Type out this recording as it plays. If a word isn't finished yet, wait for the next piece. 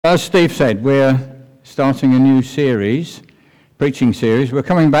As Steve said, we're starting a new series, preaching series. We're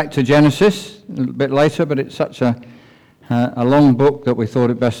coming back to Genesis a little bit later, but it's such a long book that we thought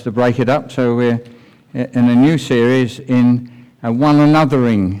it best to break it up. So we're in a new series, in a one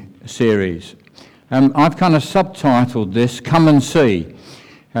anothering series. I've kind of subtitled this, Come and See.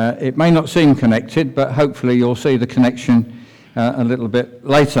 It may not seem connected, but hopefully you'll see the connection a little bit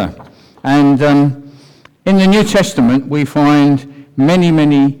later. And in the New Testament, we find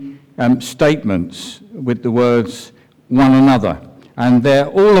many statements with the words one another, and they're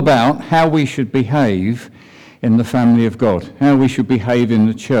all about how we should behave in the family of God, how we should behave in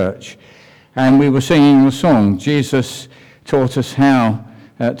the church. And we were singing the song, Jesus taught us how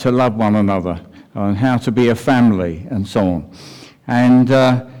to love one another and how to be a family and so on. And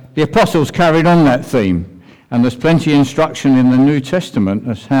the apostles carried on that theme, and there's plenty of instruction in the New Testament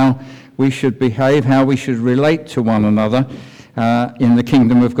as how we should behave, how we should relate to one another in the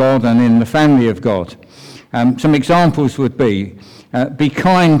kingdom of God and in the family of God. Some examples would be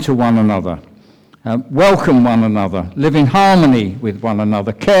kind to one another, welcome one another, live in harmony with one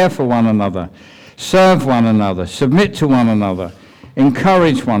another, care for one another, serve one another, submit to one another,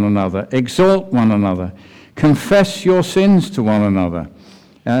 encourage one another, exhort one another, confess your sins to one another,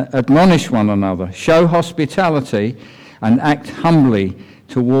 admonish one another, show hospitality, and act humbly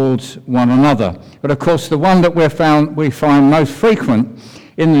towards one another. But of course, the one that we find most frequent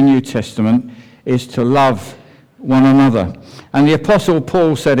in the New Testament is to love one another. And the Apostle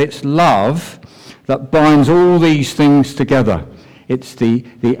Paul said it's love that binds all these things together. It's the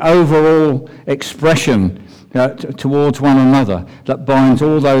overall expression towards one another that binds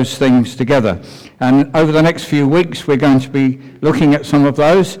all those things together. And over the next few weeks, we're going to be looking at some of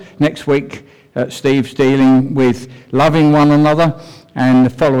those. Next week, Steve's dealing with loving one another. And the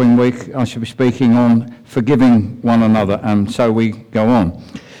following week, I shall be speaking on forgiving one another, and so we go on.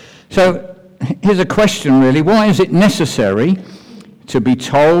 So here's a question, really. Why is it necessary to be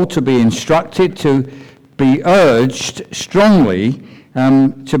told, to be instructed, to be urged strongly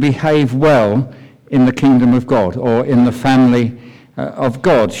to behave well in the kingdom of God or in the family of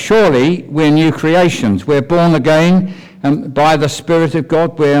God? Surely we're new creations. We're born again by the Spirit of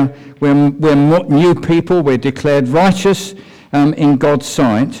God. We're new people. We're declared righteous in God's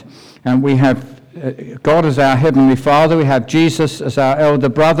sight, and we have God as our Heavenly Father, we have Jesus as our elder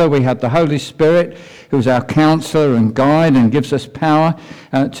brother, we have the Holy Spirit who's our counsellor and guide and gives us power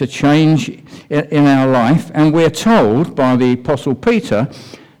to change in our life, and we're told by the Apostle Peter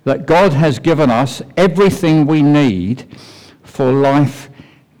that God has given us everything we need for life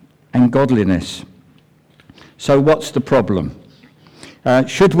and godliness. So what's the problem?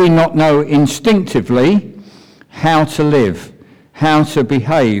 Should we not know instinctively how to live, how to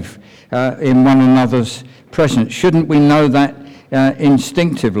behave in one another's presence? Shouldn't we know that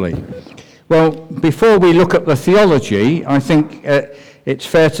instinctively? Well, before we look at the theology, I think it's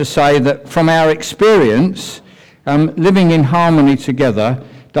fair to say that from our experience, living in harmony together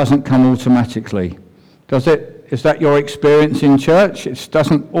doesn't come automatically. Does it? Is that your experience in church? It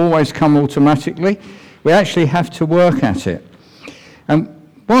doesn't always come automatically. We actually have to work at it. And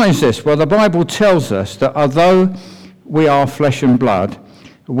why is this? Well, the Bible tells us that although we are flesh and blood,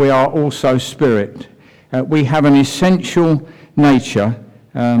 we are also spirit. We have an essential nature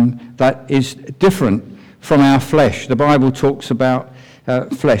that is different from our flesh. The Bible talks about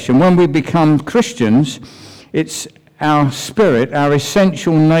flesh. And when we become Christians, it's our spirit, our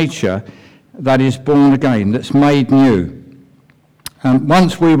essential nature, that is born again, that's made new.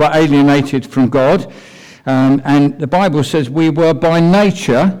 Once we were alienated from God, and the Bible says we were by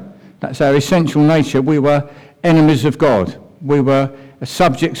nature, that's our essential nature, we were enemies of God. We were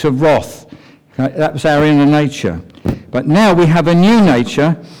subjects of wrath. That was our inner nature. But now we have a new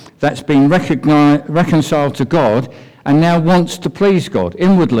nature that's been reconciled to God and now wants to please God.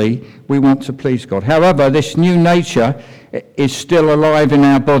 Inwardly, we want to please God. However, this new nature is still alive in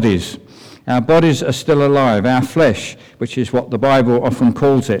our bodies. Our bodies are still alive. Our flesh, which is what the Bible often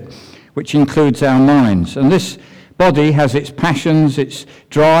calls it, which includes our minds. And this body has its passions, its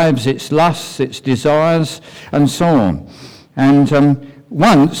drives, its lusts, its desires, and so on. And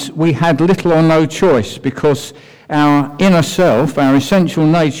once we had little or no choice because our inner self, our essential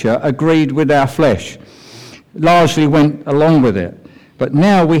nature, agreed with our flesh, largely went along with it. But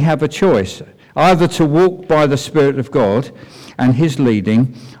now we have a choice, either to walk by the Spirit of God and his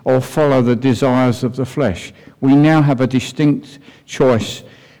leading, or follow the desires of the flesh. We now have a distinct choice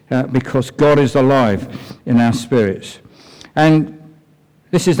because God is alive in our spirits. And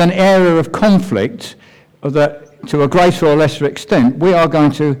this is an area of conflict that, to a greater or lesser extent, we are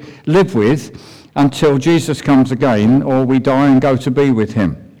going to live with until Jesus comes again or we die and go to be with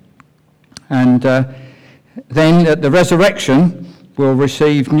him. And then at the resurrection, we'll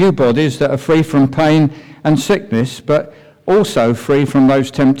receive new bodies that are free from pain and sickness, but also free from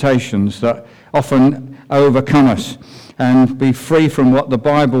those temptations that often overcome us, and be free from what the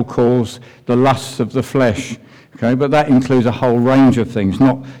Bible calls the lusts of the flesh. Okay, but that includes a whole range of things,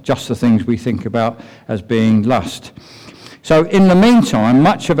 not just the things we think about as being lust. So in the meantime,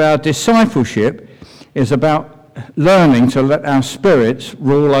 much of our discipleship is about learning to let our spirits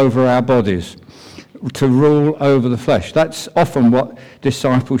rule over our bodies, to rule over the flesh. That's often what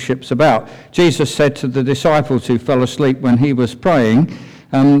discipleship's about. Jesus said to the disciples who fell asleep when he was praying,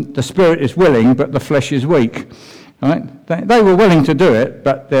 the spirit is willing, but the flesh is weak. Right? They were willing to do it,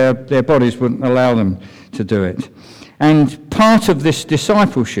 but their bodies wouldn't allow them to do it. And part of this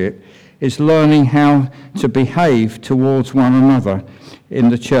discipleship is learning how to behave towards one another in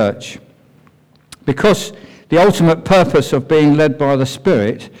the church. Because the ultimate purpose of being led by the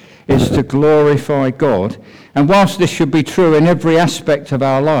Spirit is to glorify God. And whilst this should be true in every aspect of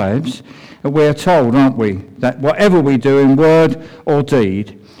our lives, we're told, aren't we, that whatever we do in word or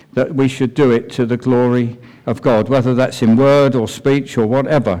deed, that we should do it to the glory of God. Whether that's in word or speech or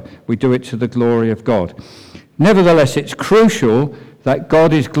whatever, we do it to the glory of God. Nevertheless, it's crucial that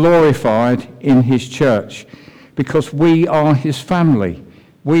God is glorified in his church, because we are his family.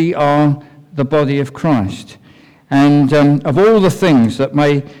 We are the body of Christ. And of all the things that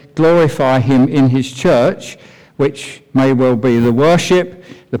may glorify him in his church, which may well be the worship,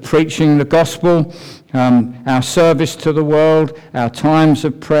 the preaching the gospel, our service to the world, our times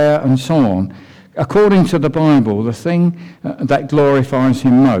of prayer, and so on, according to the Bible, the thing that glorifies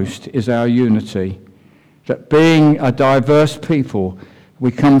him most is our unity. That being a diverse people,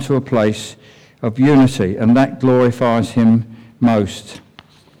 we come to a place of unity, and that glorifies him most.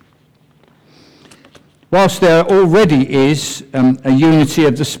 Whilst there already is a unity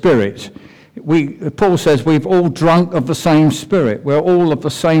of the Spirit, Paul says we've all drunk of the same Spirit. We're all of the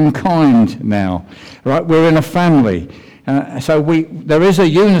same kind now, right? We're in a family. So there is a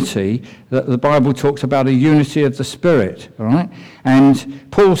unity that the Bible talks about, a unity of the Spirit, all right? And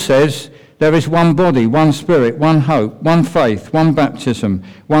Paul says there is one body, one Spirit, one hope, one faith, one baptism,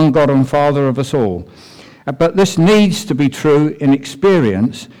 one God and Father of us all. But this needs to be true in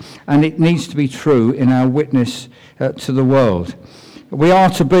experience, and it needs to be true in our witness to the world. We are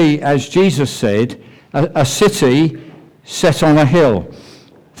to be, as Jesus said, a city set on a hill.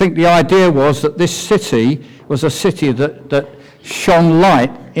 I think the idea was that this city was a city that shone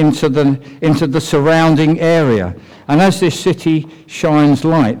light into the surrounding area. And as this city shines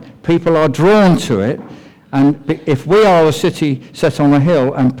light, people are drawn to it. And if we are a city set on a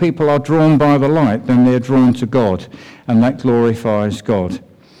hill and people are drawn by the light, then they're drawn to God, and that glorifies God.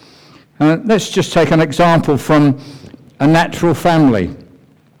 Let's just take an example from a natural family.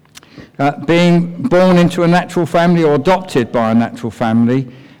 Being born into a natural family or adopted by a natural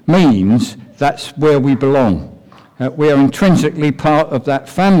family means that's where we belong. We are intrinsically part of that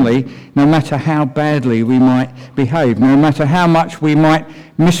family, no matter how badly we might behave, no matter how much we might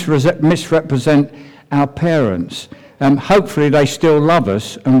misrepresent our parents. Hopefully they still love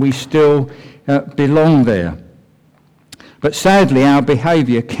us and we still belong there. But sadly, our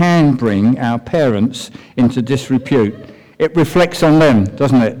behaviour can bring our parents into disrepute. It reflects on them,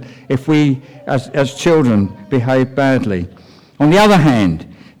 doesn't it, if we, as children, behave badly. On the other hand,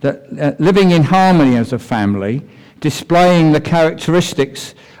 that living in harmony as a family, displaying the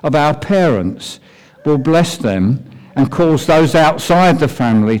characteristics of our parents, will bless them and cause those outside the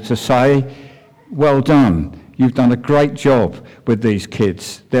family to say, "Well done, you've done a great job with these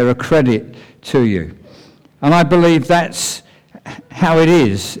kids. They're a credit to you." And I believe that's how it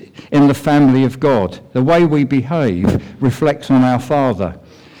is in the family of God. The way we behave reflects on our Father,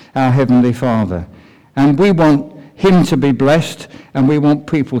 our Heavenly Father. And we want him to be blessed, and we want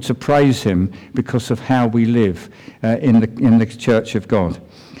people to praise him because of how we live in the church of God.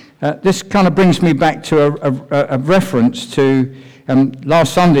 This kind of brings me back to a reference to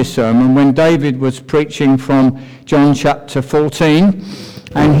last Sunday's sermon when David was preaching from John chapter 14,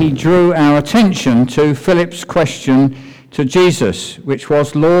 and he drew our attention to Philip's question to Jesus, which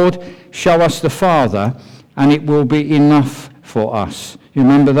was, "Lord, show us the Father, and it will be enough for us." You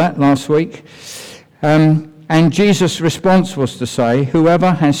remember that last week? And Jesus' response was to say,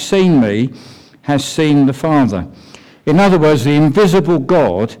 "Whoever has seen me has seen the Father." In other words, the invisible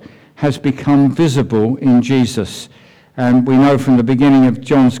God has become visible in Jesus. And we know from the beginning of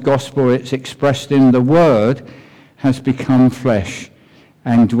John's Gospel, it's expressed in the Word has become flesh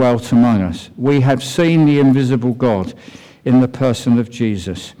and dwelt among us. We have seen the invisible God in the person of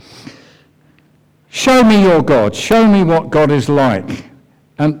Jesus. Show me your God. Show me what God is like.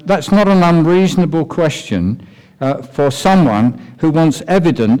 That's not an unreasonable question for someone who wants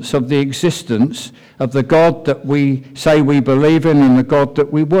evidence of the existence of the God that we say we believe in and the God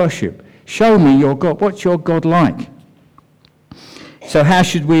that we worship. Show me your God. What's your God like? So how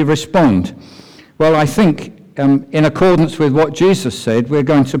should we respond? Well, I think in accordance with what Jesus said, we're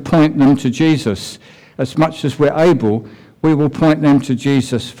going to point them to Jesus. As much as we're able, we will point them to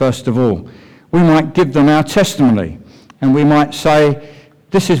Jesus first of all. We might give them our testimony, and we might say,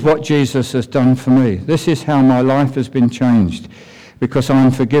 this is what Jesus has done for me. This is how my life has been changed, because I'm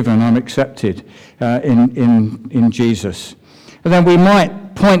forgiven, I'm accepted in Jesus. And then we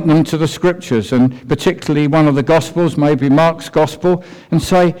might point them to the Scriptures, and particularly one of the Gospels, maybe Mark's Gospel, and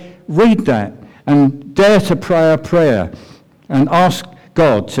say, read that, and dare to pray a prayer, and ask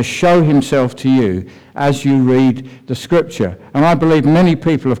God to show himself to you as you read the Scripture. And I believe many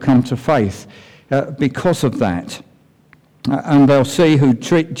people have come to faith because of that. And they'll see who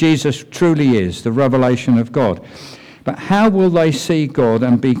Jesus truly is, the revelation of God. But how will they see God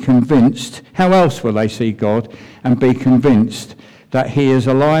and be convinced? How else will they see God and be convinced that he is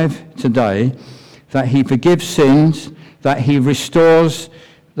alive today, that he forgives sins, that he restores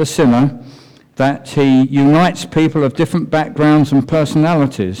the sinner, that he unites people of different backgrounds and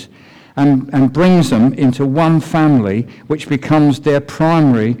personalities and brings them into one family, which becomes their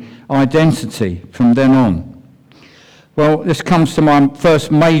primary identity from then on? Well, this comes to my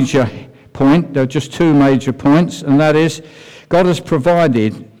first major point. There are just two major points, and that is God has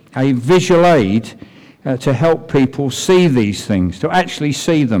provided a visual aid to help people see these things, to actually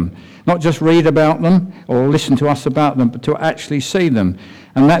see them. Not just read about them or listen to us about them, but to actually see them.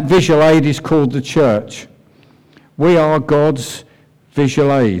 And that visual aid is called the church. We are God's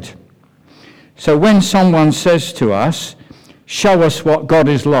visual aid. So when someone says to us, show us what God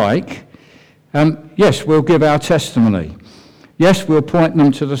is like, yes, we'll give our testimony. Yes, we'll point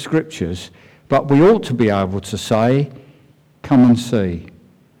them to the Scriptures, but we ought to be able to say, come and see.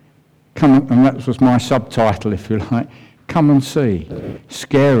 Come, and that was my subtitle, if you like. Come and see.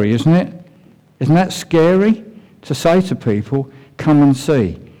 Scary, isn't it? Isn't that scary to say to people, come and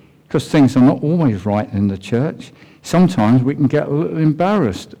see? Because things are not always right in the church. Sometimes we can get a little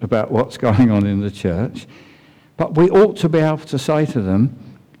embarrassed about what's going on in the church. But we ought to be able to say to them,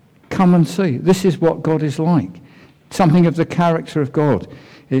 come and see. This is what God is like. Something of the character of God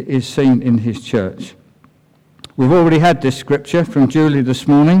is seen in his church. We've already had this scripture from Julie this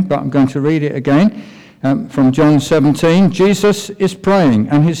morning, but I'm going to read it again. From John 17, Jesus is praying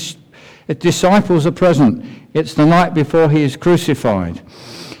and his disciples are present. It's the night before he is crucified.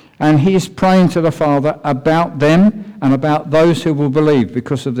 And he is praying to the Father about them and about those who will believe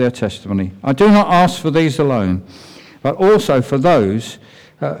because of their testimony. I do not ask for these alone, but also for those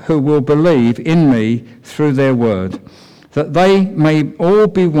who will believe in me through their word, that they may all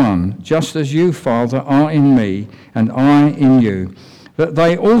be one, just as you, Father, are in me and I in you, that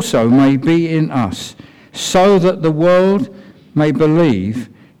they also may be in us, so that the world may believe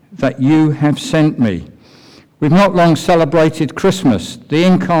that you have sent me. We've not long celebrated Christmas, the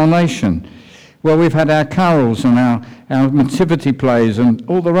incarnation, where we've had our carols and our nativity plays and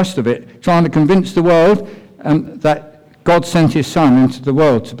all the rest of it, trying to convince the world that God sent his Son into the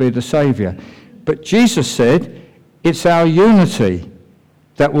world to be the Saviour. But Jesus said, it's our unity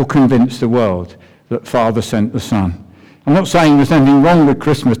that will convince the world that Father sent the Son. I'm not saying there's anything wrong with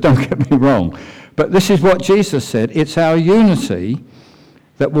Christmas, don't get me wrong. But this is what Jesus said. It's our unity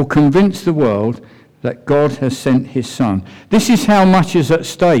that will convince the world that God has sent his Son. This is how much is at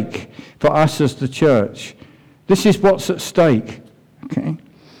stake for us as the church. This is what's at stake. Okay.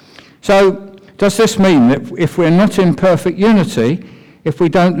 So, does this mean that if we're not in perfect unity, if we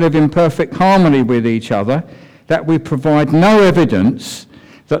don't live in perfect harmony with each other, that we provide no evidence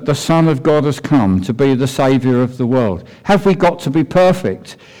that the Son of God has come to be the Saviour of the world? Have we got to be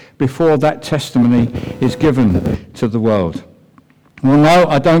perfect before that testimony is given to the world? Well, no,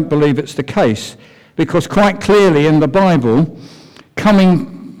 I don't believe it's the case, because quite clearly in the Bible,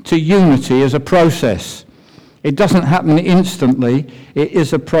 coming to unity is a process. It doesn't happen instantly, it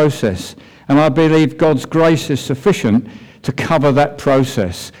is a process. And I believe God's grace is sufficient to cover that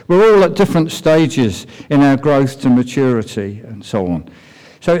process. We're all at different stages in our growth to maturity and so on.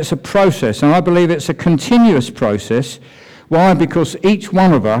 So it's a process, and I believe it's a continuous process. Why? Because each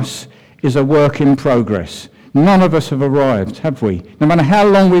one of us is a work in progress. None of us have arrived, have we? No matter how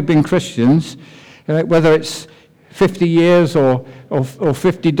long we've been Christians, whether it's 50 years or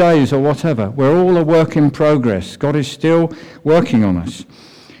 50 days or whatever, we're all a work in progress. God is still working on us.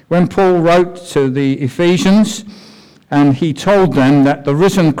 When Paul wrote to the Ephesians, and he told them that the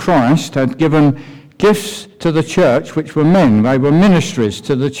risen Christ had given gifts to the church, which were men. They were ministries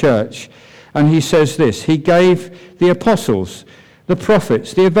to the church. And he says this, he gave the apostles, the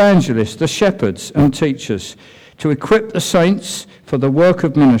prophets, the evangelists, the shepherds and teachers to equip the saints for the work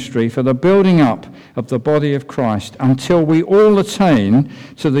of ministry, for the building up of the body of Christ, until we all attain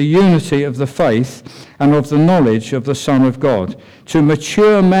to the unity of the faith and of the knowledge of the Son of God, to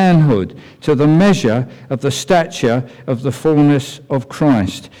mature manhood, to the measure of the stature of the fullness of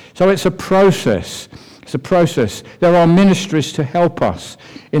Christ. So it's a process. It's a process. There are ministries to help us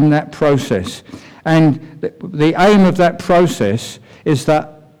in that process. And the aim of that process is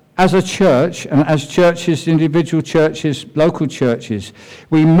that as a church, and as churches, individual churches, local churches,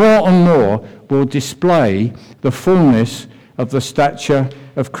 we more and more will display the fullness of the stature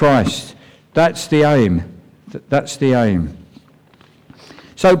of Christ. That's the aim. That's the aim.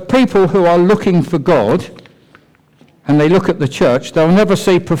 So people who are looking for God, and they look at the church, they'll never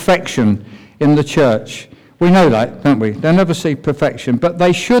see perfection in the church. We know that, don't we? They'll never see perfection, but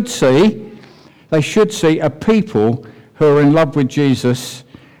they should see a people who are in love with Jesus,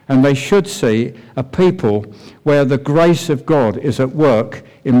 and they should see a people where the grace of God is at work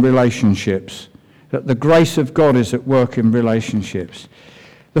in relationships. That the grace of God is at work in relationships.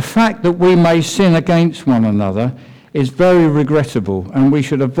 The fact that we may sin against one another is very regrettable, and we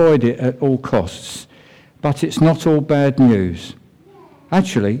should avoid it at all costs. But it's not all bad news.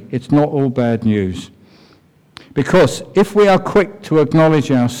 Actually, it's not all bad news. Because if we are quick to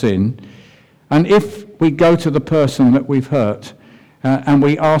acknowledge our sin, and if we go to the person that we've hurt, and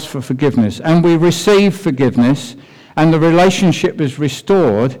we ask for forgiveness, and we receive forgiveness, and the relationship is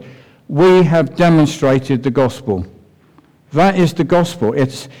restored, we have demonstrated the gospel. That is the gospel.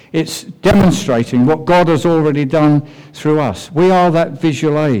 It's demonstrating what God has already done through us. We are that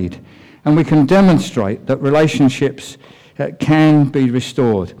visual aid, and we can demonstrate that relationships can be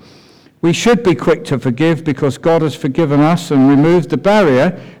restored. We should be quick to forgive because God has forgiven us and removed the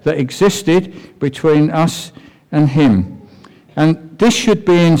barrier that existed between us and him. And this should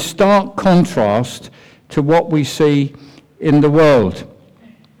be in stark contrast to what we see in the world,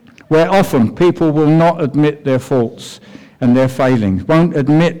 where often people will not admit their faults and their failings, won't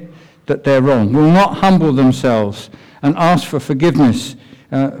admit that they're wrong, will not humble themselves and ask for forgiveness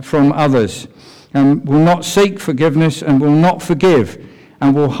from others, and will not seek forgiveness and will not forgive,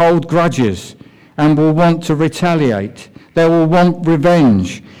 and will hold grudges and will want to retaliate. They will want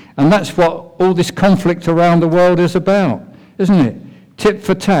revenge. And that's what all this conflict around the world is about, isn't it? Tit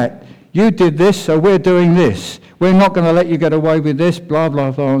for tat. You did this, so we're doing this. We're not going to let you get away with this, blah,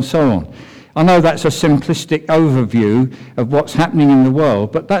 blah, blah, and so on. I know that's a simplistic overview of what's happening in the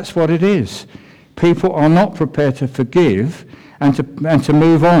world, but that's what it is. People are not prepared to forgive and to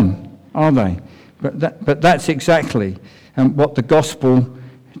move on, are they? But that's exactly what the gospel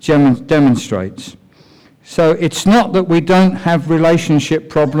demonstrates. So it's not that we don't have relationship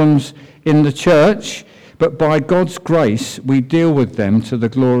problems in the church, but by God's grace, we deal with them to the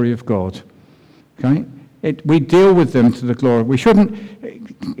glory of God. Okay? We deal with them to the glory. We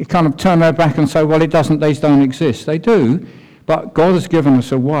shouldn't kind of turn our back and say, well, these don't exist. They do, but God has given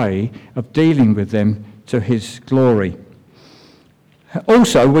us a way of dealing with them to his glory.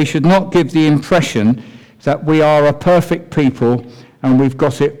 Also, we should not give the impression that we are a perfect people and we've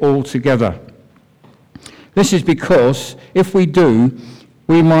got it all together. This is because if we do,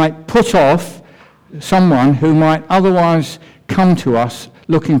 we might put off someone who might otherwise come to us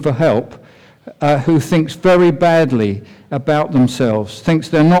looking for help, who thinks very badly about themselves, thinks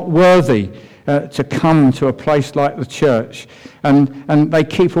they're not worthy to come to a place like the church, and they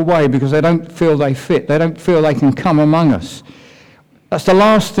keep away because they don't feel they fit. They don't feel they can come among us. That's the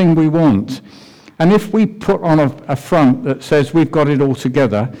last thing we want. And if we put on a front that says we've got it all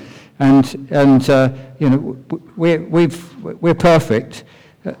together, and we're perfect,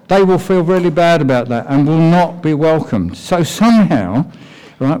 they will feel really bad about that and will not be welcomed. So somehow,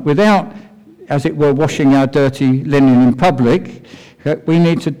 right, without, as it were, washing our dirty linen in public, we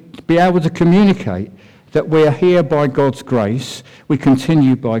need to be able to communicate that we are here by God's grace, we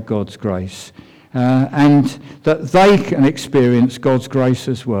continue by God's grace, and that they can experience God's grace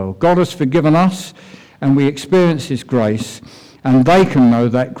as well. God has forgiven us, and we experience his grace, and they can know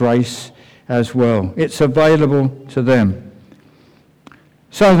that grace as well. It's available to them.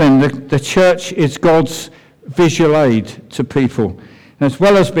 So then, the church is God's visual aid to people. As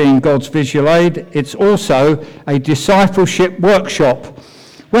well as being God's visual aid, it's also a discipleship workshop.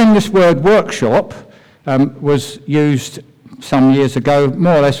 When this word workshop was used some years ago,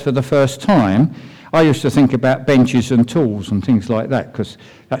 more or less for the first time, I used to think about benches and tools and things like that, because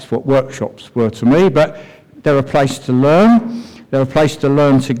that's what workshops were to me. But they're a place to learn. They're a place to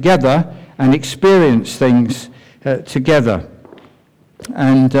learn together and experience things together.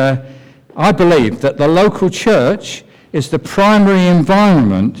 And I believe that the local church is the primary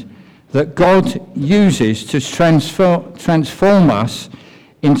environment that God uses to transform us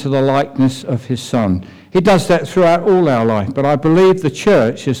into the likeness of his Son. He does that throughout all our life, but I believe the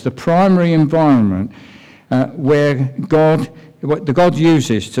church is the primary environment where God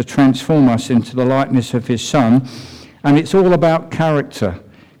uses to transform us into the likeness of his Son, and it's all about character.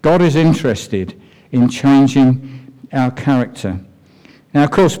 God is interested in changing our character. Now,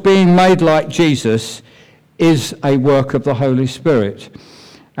 of course, being made like Jesus is a work of the Holy Spirit,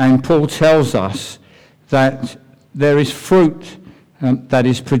 and Paul tells us that there is fruit that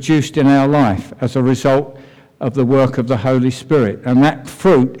is produced in our life as a result of the work of the Holy Spirit, and that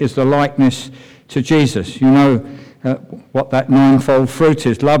fruit is the likeness to Jesus. You know what that ninefold fruit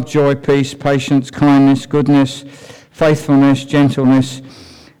is: love, joy, peace, patience, kindness, goodness, faithfulness, gentleness,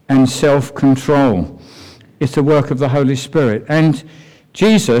 and self-control. It's the work of the Holy Spirit. And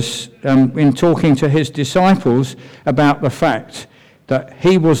Jesus, in talking to his disciples about the fact that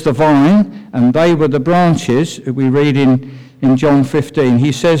he was the vine and they were the branches, we read in John 15,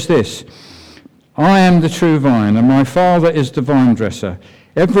 he says this: I am the true vine, and my Father is the vine dresser.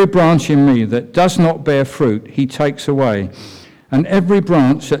 Every branch in me that does not bear fruit, he takes away. And every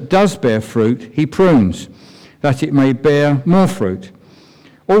branch that does bear fruit, he prunes, that it may bear more fruit.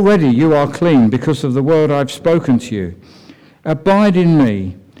 Already you are clean because of the word I've spoken to you. Abide in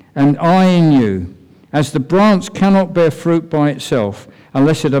me, and I in you. As the branch cannot bear fruit by itself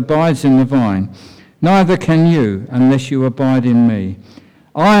unless it abides in the vine, neither can you unless you abide in me.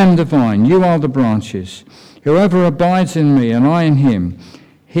 I am the vine, you are the branches. Whoever abides in me and I in him,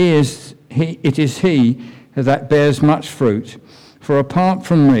 it is he that bears much fruit. For apart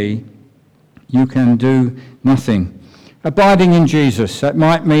from me, you can do nothing. Abiding in Jesus, that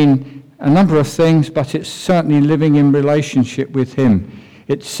might mean a number of things, but it's certainly living in relationship with him.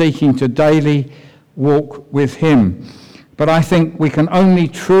 It's seeking to daily walk with him. But I think we can only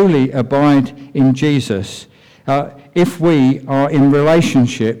truly abide in Jesus if we are in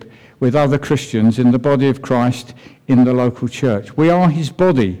relationship with other Christians in the body of Christ in the local church. We are his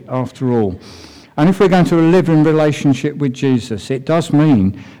body, after all. And if we're going to live in relationship with Jesus, it does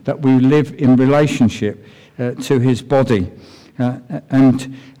mean that we live in relationship to his body.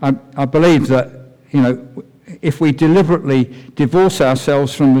 And I believe that, if we deliberately divorce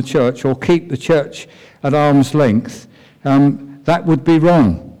ourselves from the church or keep the church at arm's length, that would be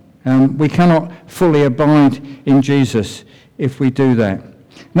wrong. We cannot fully abide in Jesus if we do that.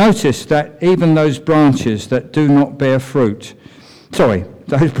 Notice that even those branches that do not bear fruit,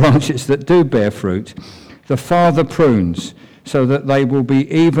 those branches that do bear fruit, the Father prunes so that they will be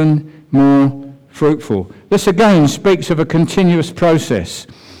even more fruitful. This again speaks of a continuous process.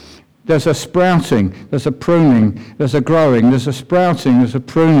 There's a sprouting, there's a pruning, there's a growing, there's a sprouting, there's a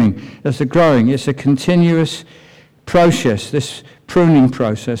pruning, there's a growing. It's a continuous process, this pruning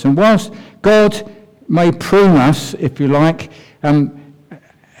process. And whilst God may prune us, if you like,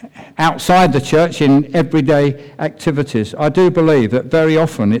 outside the church in everyday activities, I do believe that very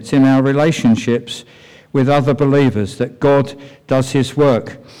often it's in our relationships with other believers that God does his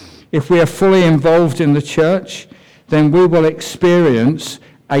work. If we are fully involved in the church, then we will experience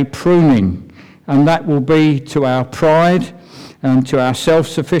a pruning, and that will be to our pride and to our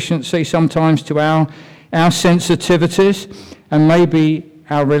self-sufficiency, sometimes to our sensitivities, and maybe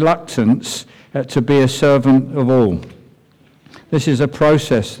our reluctance to be a servant of all. This is a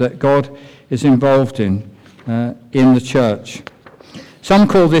process that God is involved in the church. Some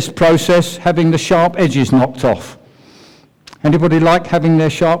call this process having the sharp edges knocked off. Anybody like having their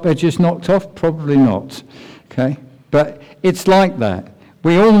sharp edges knocked off? Probably not. Okay, but it's like that.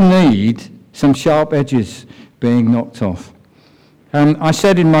 We all need some sharp edges being knocked off. I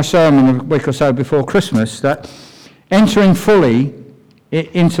said in my sermon a week or so before Christmas that entering fully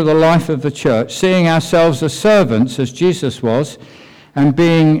into the life of the church, seeing ourselves as servants as Jesus was, and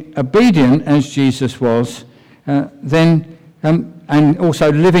being obedient as Jesus was, and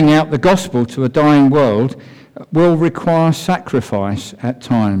also living out the gospel to a dying world, will require sacrifice at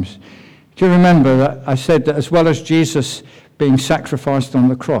times. Do you remember that I said that as well as Jesus being sacrificed on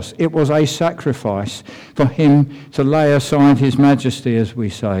the cross, it was a sacrifice for him to lay aside his majesty, as we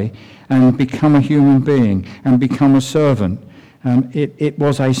say, and become a human being and become a servant. It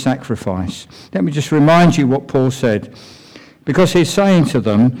was a sacrifice. Let me just remind you what Paul said, because he's saying to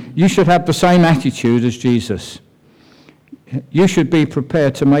them, you should have the same attitude as Jesus. You should be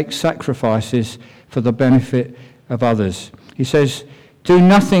prepared to make sacrifices for the benefit of others. He says, do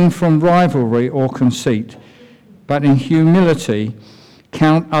nothing from rivalry or conceit, but in humility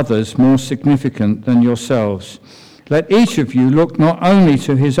count others more significant than yourselves. Let each of you look not only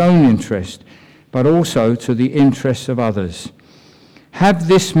to his own interest, but also to the interests of others. Have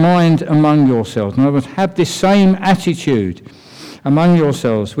this mind among yourselves. In other words, have this same attitude among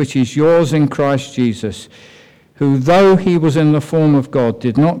yourselves, which is yours in Christ Jesus, who, though he was in the form of God,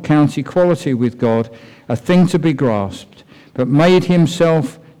 did not count equality with God a thing to be grasped, but made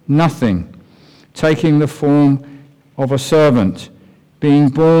himself nothing, taking the form of a servant, being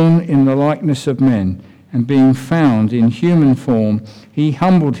born in the likeness of men, and being found in human form, he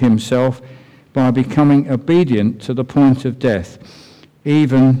humbled himself by becoming obedient to the point of death,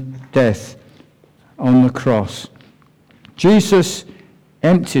 even death on the cross. Jesus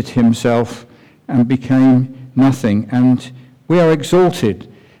emptied himself and became nothing, and we are exalted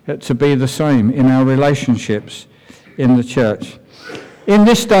to be the same in our relationships in the church. In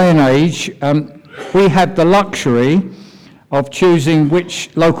this day and age, we have the luxury of choosing which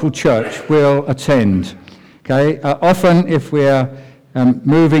local church we'll attend. Okay, often if we're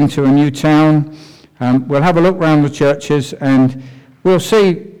moving to a new town, we'll have a look around the churches and we'll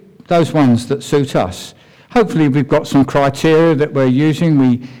see those ones that suit us. Hopefully we've got some criteria that we're using.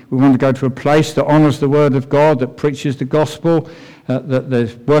 We want to go to a place that honours the Word of God, that preaches the gospel, that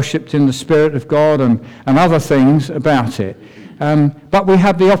there's worshipped in the Spirit of God and other things about it. But we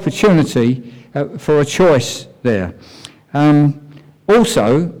have the opportunity for a choice there.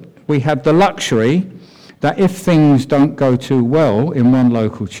 Also, we have the luxury that if things don't go too well in one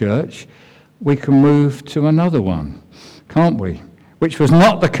local church, we can move to another one, can't we? Which was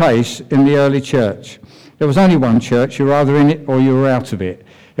not the case in the early church. There was only one church. You were either in it or you were out of it.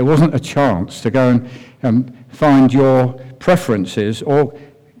 There wasn't a chance to go and find your preferences or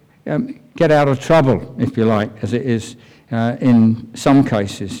get out of trouble, if you like, as it is in some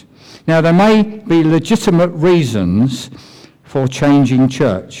cases. Now, there may be legitimate reasons for changing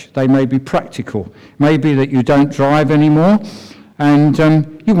church. They may be practical. Maybe that you don't drive anymore and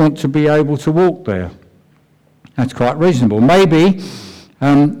you want to be able to walk there. That's quite reasonable. Maybe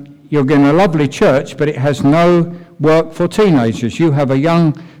you're in a lovely church, but it has no work for teenagers. You have a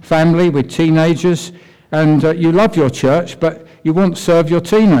young family with teenagers, and you love your church, but you want to serve your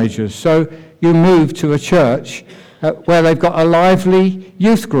teenagers. So you move to a church where they've got a lively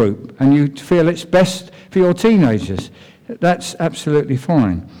youth group, and you feel it's best for your teenagers. That's absolutely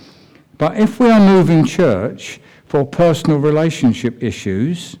fine. But if we are moving church for personal relationship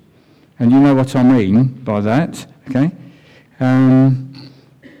issues, and you know what I mean by that, okay?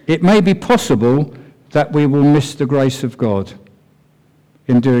 It may be possible that we will miss the grace of God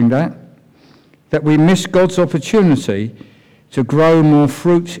in doing that we miss God's opportunity to grow more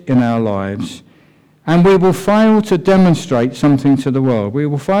fruit in our lives, and we will fail to demonstrate something to the world. We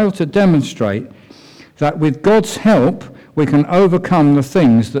will fail to demonstrate that with God's help, we can overcome the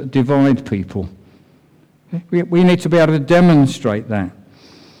things that divide people. We need to be able to demonstrate that.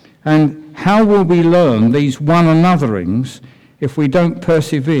 And how will we learn these one anotherings if we don't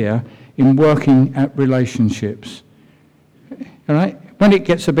persevere in working at relationships? All right? When it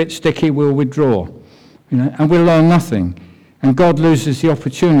gets a bit sticky, we'll withdraw, and we'll learn nothing. And God loses the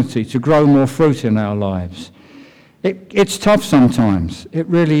opportunity to grow more fruit in our lives. It's tough sometimes. It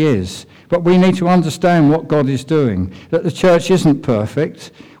really is. But we need to understand what God is doing, that the church isn't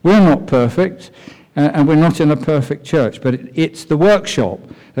perfect. We're not perfect, and we're not in a perfect church. But it's the workshop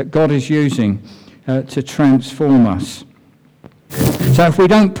that God is using to transform us. So if we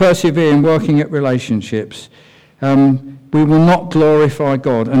don't persevere in working at relationships, we will not glorify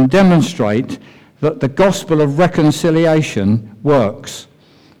God and demonstrate that the gospel of reconciliation works.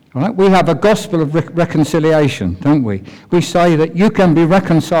 All right? We have a gospel of reconciliation, don't we? We say that you can be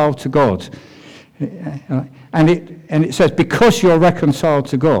reconciled to God. And it says because you're reconciled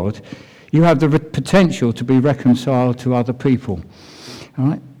to God, you have the potential to be reconciled to other people. All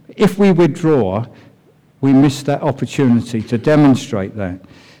right? If we withdraw, we miss that opportunity to demonstrate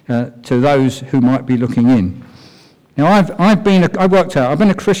that to those who might be looking in. Now, I've been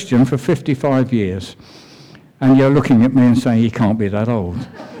a Christian for 55 years, and you're looking at me and saying, "He can't be that old."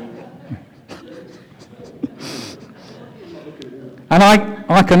 And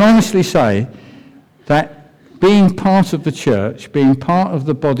I can honestly say that being part of the church, being part of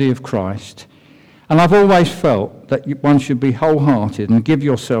the body of Christ, and I've always felt that one should be wholehearted and give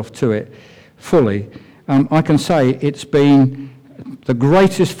yourself to it fully. I can say it's been the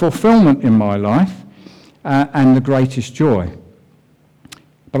greatest fulfillment in my life and the greatest joy.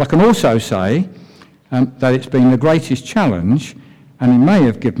 But I can also say that it's been the greatest challenge, and it may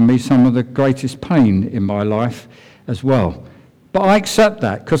have given me some of the greatest pain in my life as well. But I accept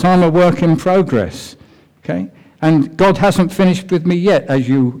that because I'm a work in progress. Okay, And God hasn't finished with me yet, as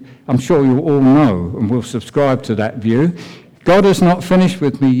I'm sure you all know, and will subscribe to that view. God has not finished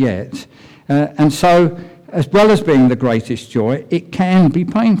with me yet. And so, as well as being the greatest joy, it can be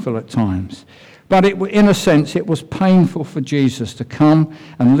painful at times. But in a sense, it was painful for Jesus to come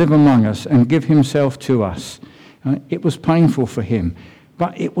and live among us and give himself to us. It was painful for him,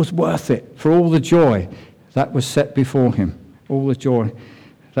 but it was worth it for all the joy that was set before him. All the joy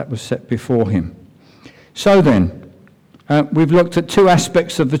that was set before him. So then, we've looked at two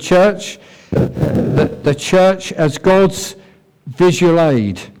aspects of the church. The church as God's visual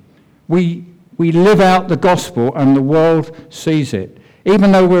aid. We live out the gospel and the world sees it.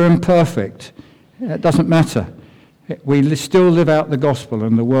 Even though we're imperfect, it doesn't matter. We still live out the gospel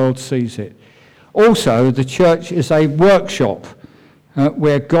and the world sees it. Also, the church is a workshop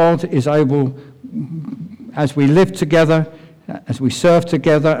where God is able, as we live together, as we serve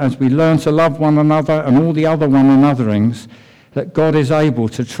together, as we learn to love one another and all the other one anotherings, that God is able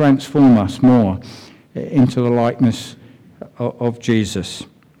to transform us more into the likeness of Jesus.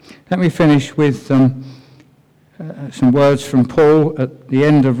 Let me finish with some words from Paul at the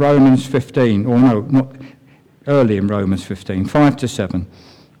end of Romans 15, or no, not early in Romans 15, 5-7.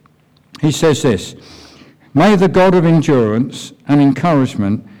 He says this: "May the God of endurance and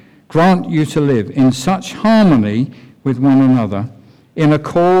encouragement grant you to live in such harmony with one another, in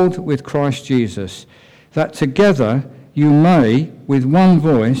accord with Christ Jesus, that together you may, with one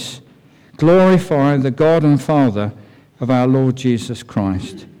voice, glorify the God and Father of our Lord Jesus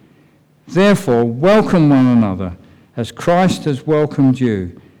Christ. Therefore, welcome one another, as Christ has welcomed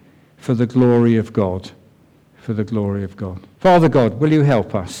you, for the glory of God." For the glory of God. Father God, will you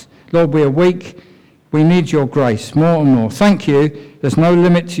help us? Lord, we are weak. We need your grace more and more. Thank you. There's no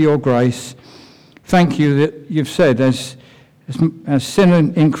limit to your grace. Thank you that you've said, as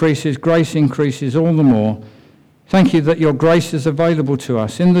sin increases, grace increases all the more. Thank you that your grace is available to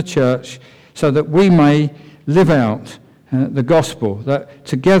us in the church so that we may live out the gospel, that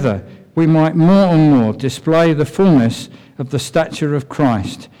together we might more and more display the fullness of the stature of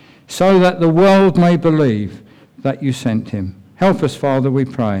Christ, so that the world may believe that you sent him. Help us, Father, we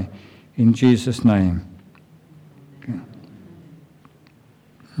pray, in Jesus' name.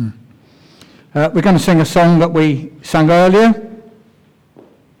 We're going to sing a song that we sang earlier.